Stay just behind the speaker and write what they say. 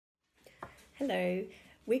Hello,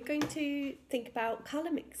 we're going to think about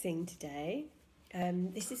colour mixing today.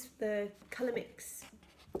 This is the colour mix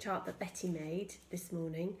chart that Betty made this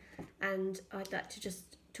morning, and I'd like to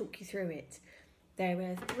just talk you through it. There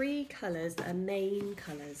are three colours that are main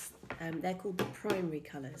colours. They're called the primary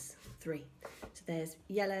colours, three. So there's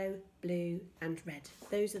yellow, blue and red.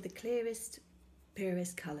 Those are the clearest,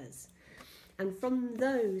 purest colours. And from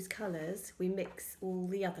those colours we mix all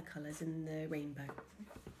the other colours in the rainbow.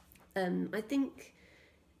 I think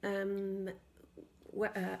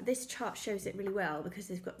this chart shows it really well because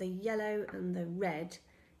they've got the yellow and the red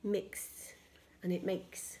mixed and it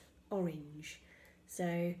makes orange.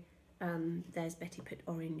 So there's Betty put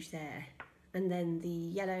orange there, and then the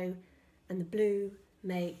yellow and the blue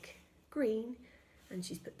make green and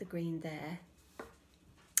she's put the green there,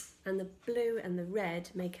 and the blue and the red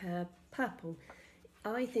make her purple.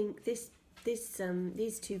 I think these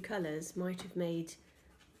two colours might have made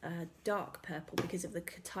dark purple because of the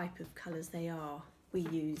type of colours they are. We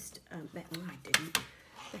used, I didn't,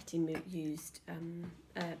 Betty used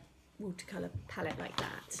a watercolour palette like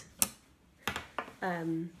that.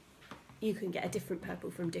 You can get a different purple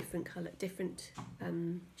from different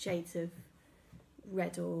shades of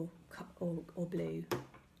red or blue.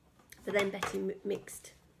 But then Betty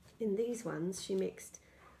mixed, in these ones, she mixed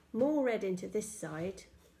more red into this side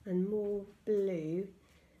and more blue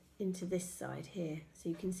into this side here. So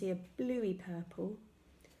you can see a bluey purple,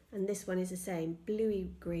 and this one is the same,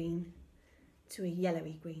 bluey green to a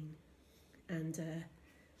yellowy green, and a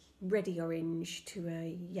reddy orange to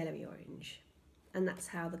a yellowy orange. And that's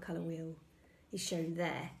how the colour wheel is shown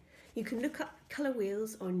there. You can look up colour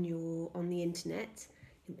wheels on the internet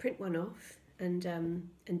and print one off and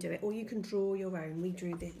do it, or you can draw your own.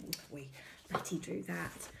 Betty drew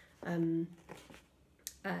that.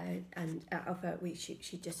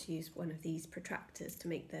 She just used one of these protractors to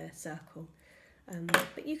make the circle,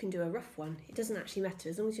 but you can do a rough one. It doesn't actually matter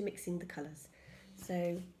as long as you're mixing the colours.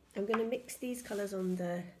 So I'm going to mix these colours on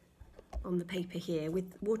the paper here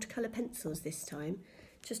with watercolour pencils this time,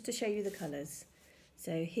 just to show you the colours.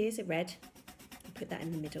 So here's a red, I'll put that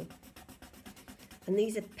in the middle, and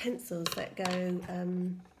these are pencils that go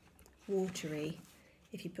watery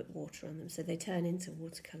if you put water on them, so they turn into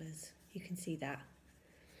watercolours. You can see that.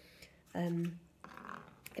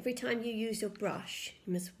 Every time you use your brush,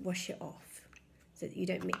 you must wash it off so that you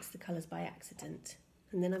don't mix the colours by accident.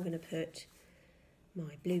 And then I'm going to put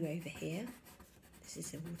my blue over here. This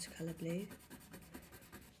is a watercolour blue.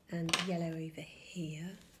 And yellow over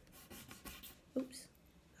here. Oops,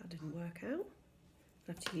 that didn't work out.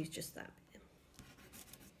 I have to use just that bit.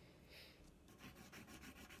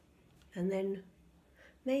 And then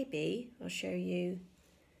maybe I'll show you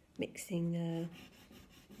mixing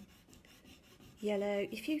yellow.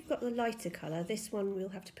 If you've got the lighter colour, this one we'll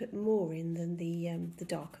have to put more in than the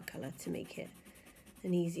darker colour to make it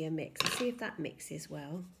an easier mix. Let's see if that mixes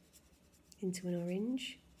well into an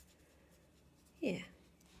orange. Yeah,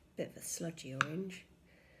 bit of a sludgy orange.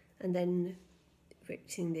 And then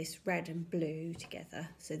mixing this red and blue together.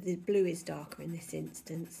 So the blue is darker in this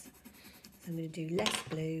instance. So I'm going to do less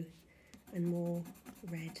blue and more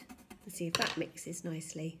red. Let's see if that mixes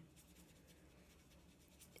nicely.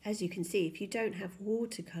 As you can see, if you don't have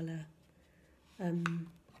watercolour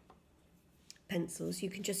pencils, you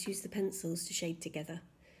can just use the pencils to shade together.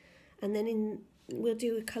 And then we'll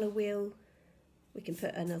do a colour wheel. We can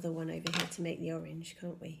put another one over here to make the orange,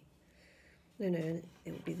 can't we? No,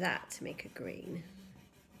 it would be that to make a green.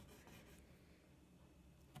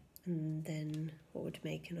 And then what would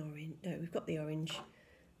make an orange? No, we've got the orange,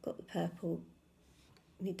 got the purple.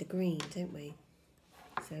 We need the green, don't we?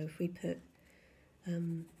 So if we put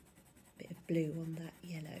bit of blue on that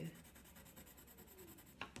yellow,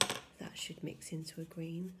 that should mix into a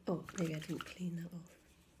green. Oh, maybe I didn't clean that off.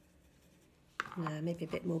 No, maybe a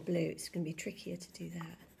bit more blue. It's going to be trickier to do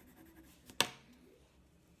that.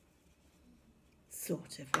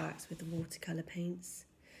 Sort of works with the watercolour paints.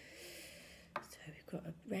 So we've got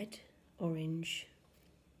a red, orange,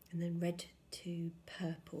 and then red to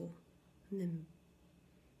purple, and then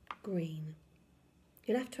green.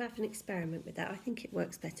 You'll have to have an experiment with that. I think it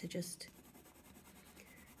works better just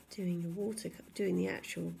doing the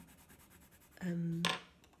actual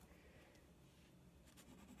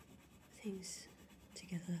things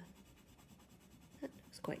together. That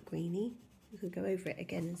looks quite greeny. We could go over it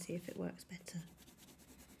again and see if it works better.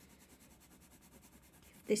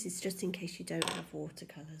 This is just in case you don't have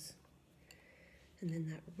watercolours. And then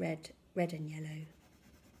that red and yellow.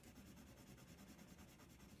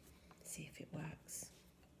 See if it works.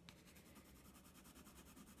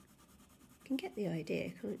 You can get the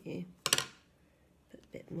idea, can't you? But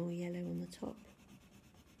a bit more yellow on the top.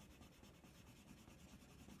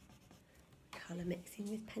 Colour mixing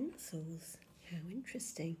with pencils. How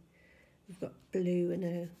interesting. We've got blue and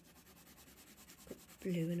a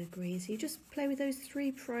green. So you just play with those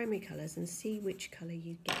three primary colours and see which colour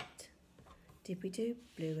you get. Did we do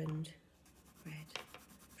blue and red?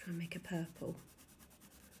 Try and make a purple.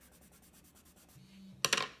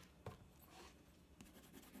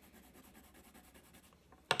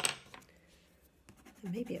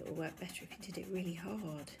 And maybe it will work better if you did it really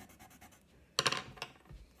hard.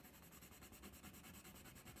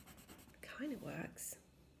 Kind of works.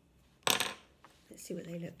 Let's see what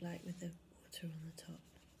they look like with the water on the top.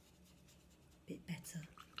 A bit better.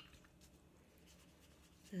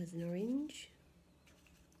 There's an orange.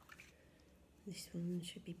 This one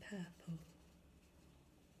should be purple.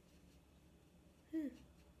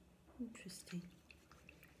 Interesting.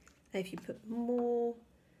 If you put more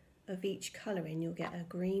of each colour in, you'll get a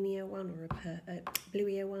greenier one or a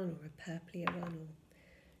bluier one or a purplier one,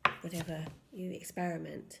 or whatever you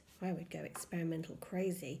experiment. I would go experimental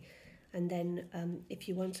crazy. And then if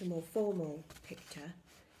you want a more formal picture,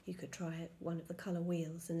 you could try one of the colour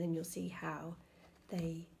wheels, and then you'll see how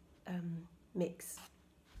they mix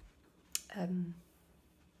in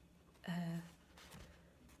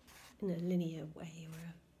a linear way,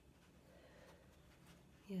 or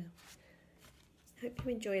yeah. Hope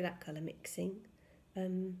you enjoy that colour mixing.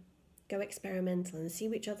 Go experimental and see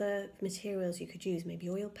which other materials you could use. Maybe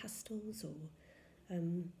oil pastels or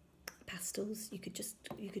pastels. You could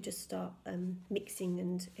just start mixing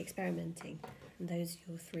and experimenting, and those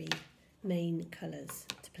are your three main colours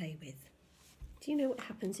to play with. Do you know what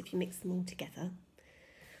happens if you mix them all together?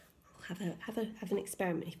 Have an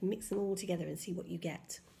experiment. You can mix them all together and see what you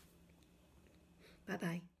get. Bye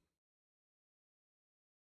bye.